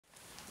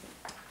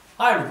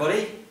Hi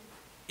everybody!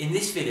 In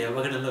this video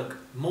we're going to look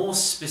more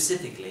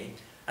specifically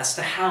as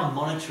to how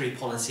monetary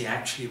policy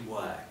actually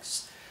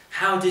works.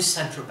 How do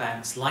central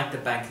banks like the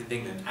Bank of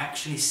England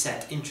actually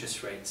set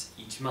interest rates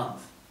each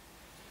month?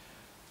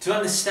 To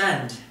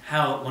understand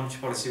how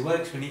monetary policy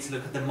works we need to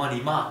look at the money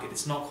market.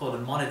 It's not called a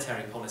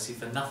monetary policy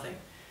for nothing.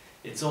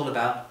 It's all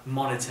about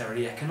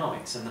monetary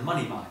economics and the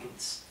money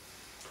markets.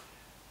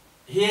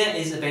 Here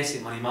is a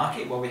basic money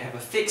market where we have a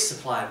fixed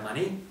supply of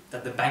money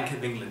that the Bank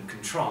of England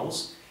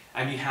controls,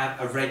 and you have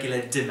a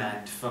regular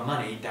demand for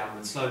money,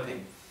 downward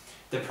sloping.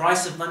 The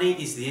price of money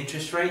is the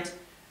interest rate,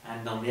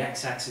 and on the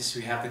x-axis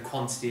we have the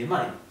quantity of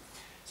money.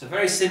 So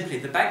very simply,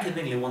 the Bank of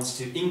England wants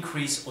to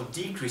increase or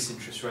decrease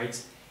interest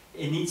rates.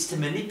 It needs to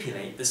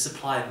manipulate the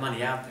supply of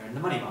money out there in the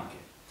money market.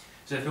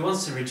 So if it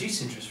wants to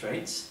reduce interest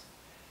rates,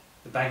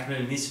 the Bank of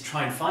England needs to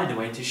try and find a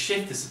way to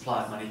shift the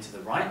supply of money to the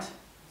right.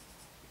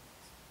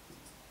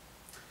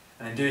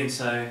 And in doing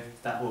so,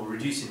 that will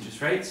reduce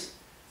interest rates,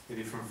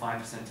 maybe from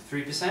 5% to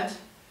 3%.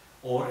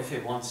 Or if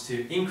it wants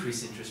to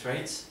increase interest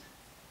rates,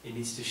 it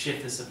needs to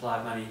shift the supply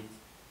of money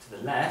to the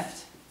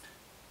left,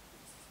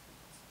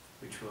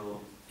 which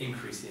will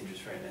increase the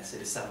interest rate, let's say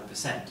to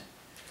 7%.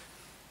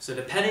 So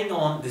depending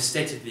on the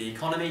state of the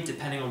economy,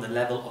 depending on the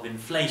level of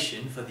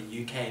inflation for the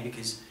UK,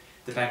 because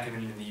the Bank of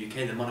England in the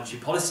UK, the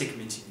Monetary Policy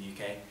Committee in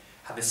the UK,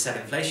 have a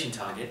set inflation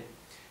target.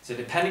 So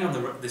depending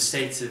on the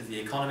state of the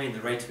economy and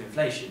the rate of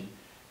inflation,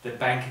 the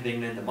Bank of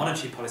England, the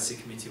Monetary Policy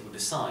Committee will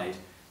decide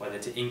whether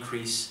to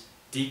increase,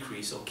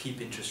 decrease or keep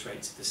interest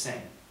rates the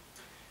same.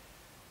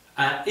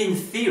 In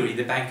theory,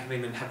 the Bank of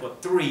England have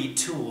got three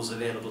tools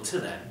available to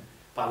them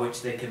by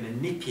which they can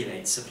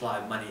manipulate supply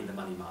of money in the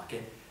money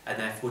market and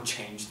therefore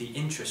change the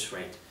interest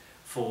rate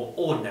for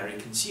ordinary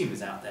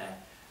consumers out there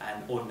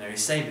and ordinary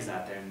savers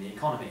out there in the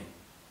economy.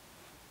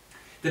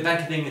 The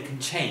Bank of England can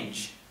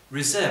change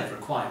reserve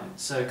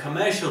requirements. So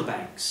commercial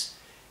banks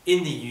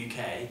in the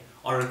UK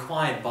are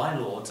required by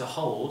law to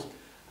hold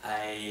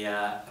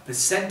a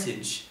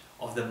percentage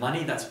of the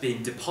money that's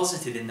being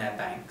deposited in their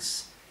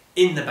banks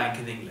in the Bank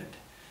of England.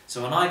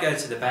 So when I go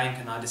to the bank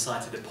and I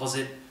decide to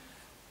deposit,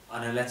 I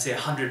don't know, let's say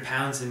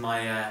 £100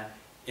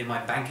 in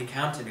my bank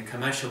account in a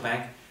commercial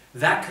bank,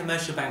 that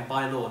commercial bank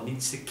by law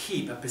needs to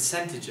keep a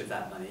percentage of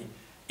that money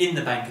in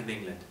the Bank of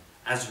England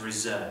as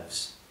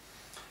reserves.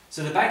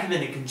 So the Bank of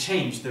England can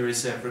change the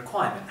reserve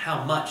requirement.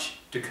 How much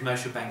do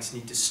commercial banks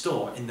need to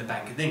store in the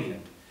Bank of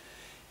England?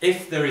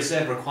 If the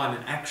reserve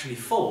requirement actually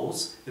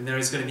falls, then there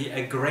is going to be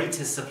a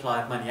greater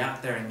supply of money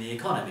out there in the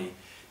economy.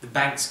 The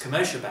banks,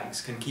 commercial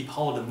banks, can keep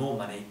hold of more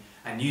money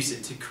and use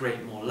it to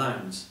create more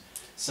loans.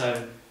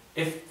 So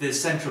if the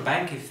central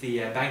bank, if the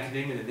Bank of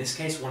England in this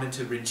case wanted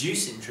to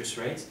reduce interest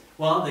rates,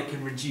 well, they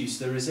can reduce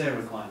the reserve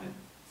requirement.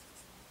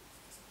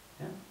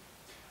 Yeah?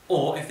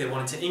 Or if they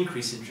wanted to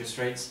increase interest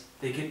rates,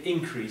 they could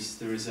increase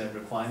the reserve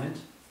requirement,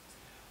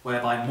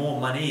 whereby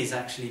more money is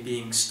actually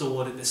being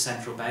stored at the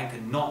central bank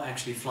and not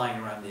actually flying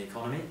around the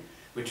economy,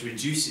 which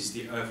reduces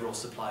the overall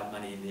supply of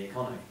money in the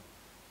economy.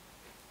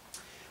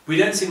 We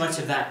don't see much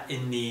of that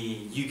in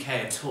the UK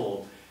at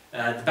all.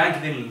 The Bank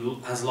of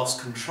England has lost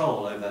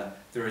control over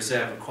the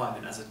reserve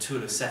requirement as a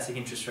tool of setting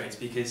interest rates,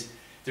 because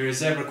the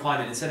reserve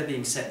requirement, instead of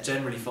being set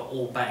generally for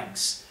all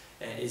banks,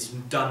 is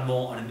done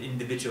more on an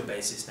individual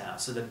basis now.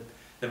 So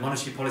the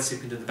Monetary Policy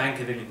Committee of the Bank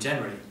of England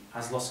generally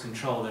has lost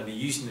control over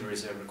using the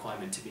reserve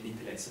requirement to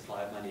manipulate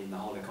supply of money in the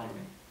whole economy.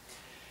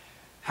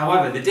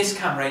 However, the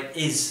discount rate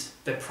is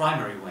the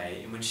primary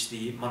way in which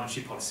the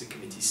Monetary Policy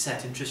Committee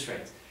set interest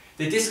rates.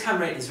 The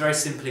discount rate is very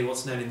simply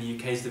what's known in the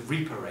UK as the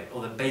repo rate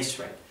or the base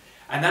rate,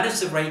 and that is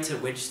the rate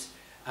at which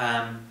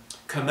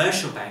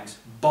commercial banks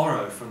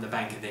borrow from the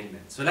Bank of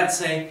England. So let's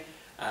say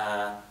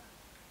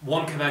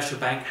one commercial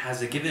bank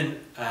has a given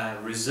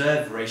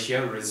reserve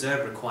ratio,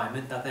 reserve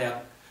requirement that they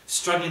are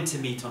struggling to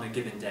meet on a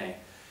given day.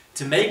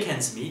 To make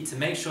ends meet, to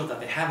make sure that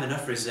they have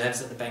enough reserves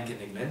at the Bank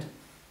of England,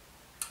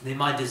 they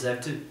might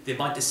decide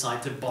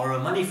to borrow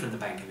money from the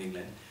Bank of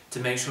England to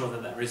make sure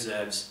that their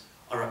reserves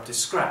are up to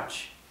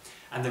scratch.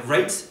 And the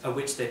rate at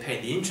which they pay,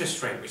 the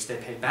interest rate which they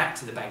pay back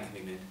to the Bank of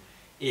England,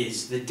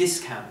 is the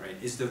discount rate,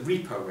 is the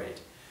repo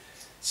rate.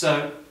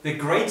 So the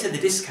greater the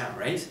discount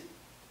rate,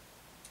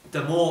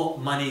 the more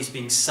money is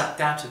being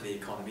sucked out of the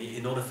economy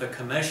in order for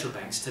commercial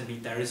banks to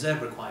meet their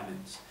reserve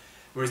requirements.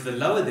 Whereas the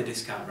lower the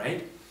discount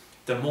rate,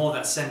 the more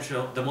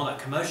that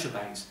commercial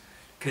banks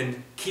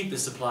can keep the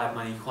supply of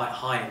money quite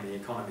high in the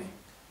economy.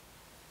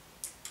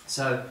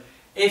 So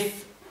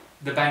if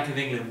the Bank of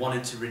England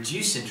wanted to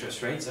reduce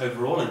interest rates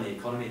overall in the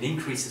economy and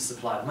increase the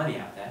supply of money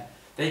out there,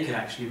 they could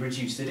actually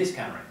reduce the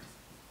discount rate.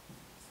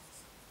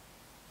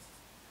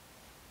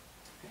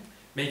 Okay.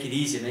 Make it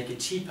easier, make it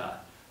cheaper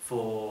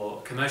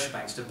for commercial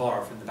banks to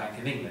borrow from the Bank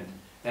of England,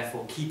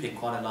 therefore keeping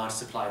quite a large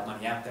supply of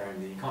money out there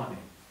in the economy.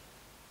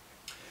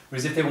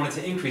 Whereas if they wanted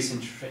to increase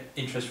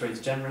interest rates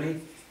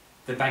generally,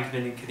 the Bank of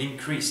England could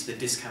increase the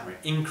discount rate,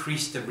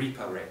 increase the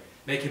repo rate,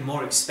 make it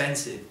more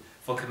expensive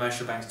for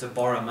commercial banks to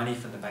borrow money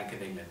from the Bank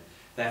of England,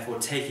 therefore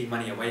taking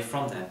money away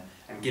from them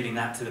and giving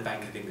that to the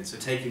Bank of England. So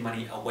taking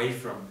money away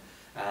from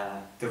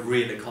the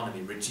real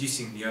economy,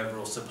 reducing the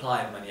overall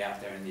supply of money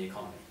out there in the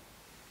economy.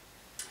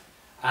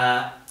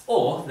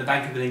 Or the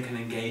Bank of England can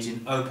engage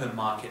in open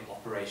market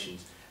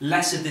operations.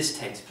 Less of this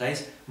takes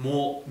place,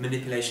 more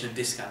manipulation of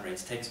discount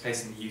rates takes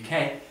place in the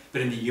UK,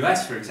 but in the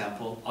US, for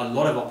example, a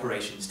lot of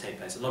operations take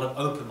place, a lot of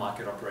open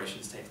market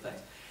operations take place.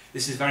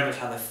 This is very much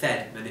how the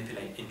Fed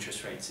manipulate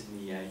interest rates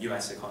in the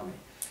US economy.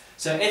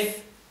 So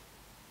if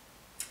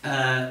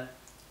a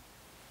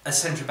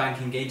central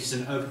bank engages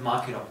in open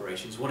market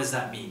operations, what does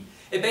that mean?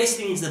 It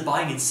basically means they're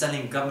buying and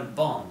selling government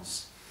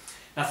bonds.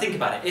 Now think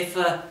about it,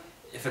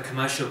 if a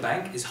commercial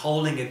bank is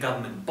holding a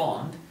government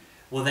bond,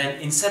 well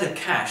then instead of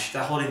cash,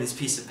 they're holding this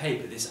piece of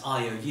paper, this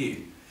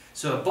IOU.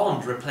 So a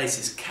bond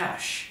replaces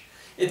cash.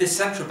 If the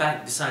central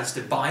bank decides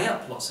to buy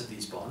up lots of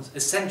these bonds,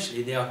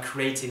 essentially they are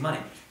creating money.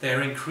 They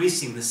are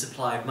increasing the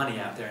supply of money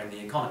out there in the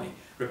economy,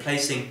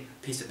 replacing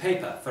a piece of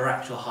paper for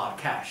actual hard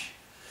cash.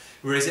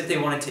 Whereas if they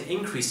wanted to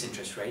increase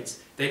interest rates,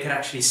 they could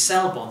actually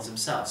sell bonds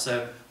themselves.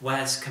 So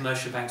whereas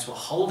commercial banks were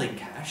holding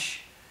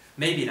cash,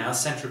 maybe now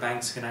central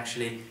banks can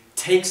actually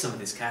take some of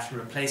this cash and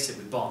replace it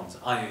with bonds,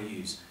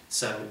 IOUs.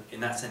 So in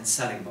that sense,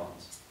 selling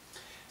bonds.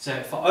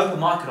 So for open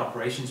market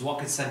operations, what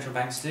could central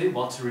banks do?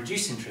 Well, to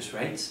reduce interest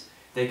rates,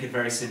 they could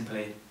very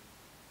simply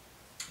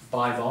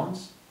buy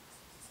bonds.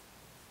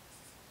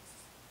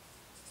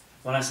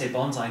 When I say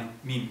bonds, I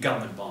mean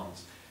government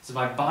bonds. So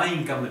by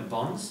buying government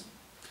bonds,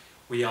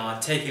 we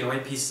are taking away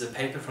pieces of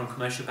paper from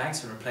commercial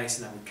banks and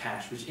replacing them with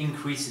cash, which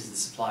increases the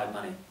supply of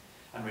money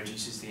and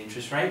reduces the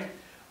interest rate.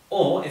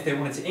 Or if they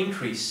wanted to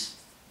increase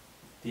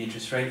the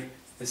interest rate,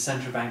 the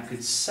central bank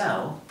could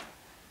sell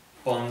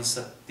bonds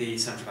that the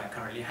central bank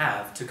currently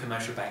have to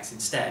commercial banks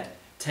instead,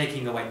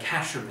 taking away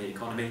cash from the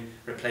economy,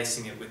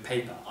 replacing it with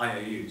paper,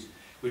 IOUs,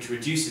 which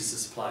reduces the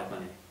supply of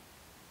money.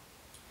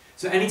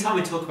 So anytime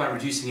we talk about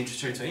reducing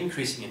interest rates or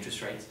increasing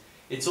interest rates,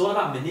 it's all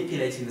about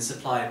manipulating the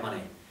supply of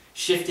money,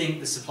 shifting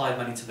the supply of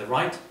money to the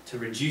right to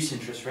reduce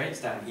interest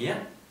rates down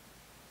here,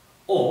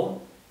 or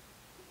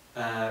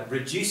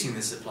reducing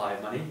the supply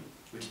of money,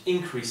 which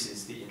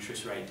increases the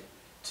interest rate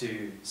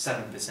to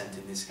 7%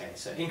 in this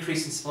case. So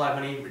increasing supply of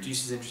money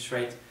reduces interest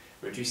rate,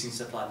 reducing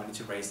supply of money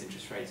to raise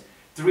interest rates.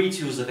 3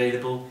 tools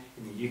available.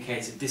 In the UK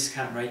it's a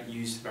discount rate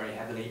used very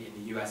heavily,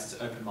 in the US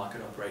it's open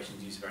market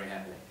operations used very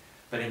heavily.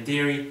 But in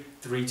theory,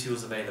 3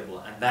 tools available,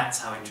 and that's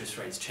how interest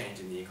rates change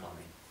in the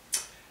economy.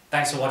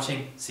 Thanks for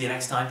watching, see you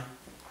next time.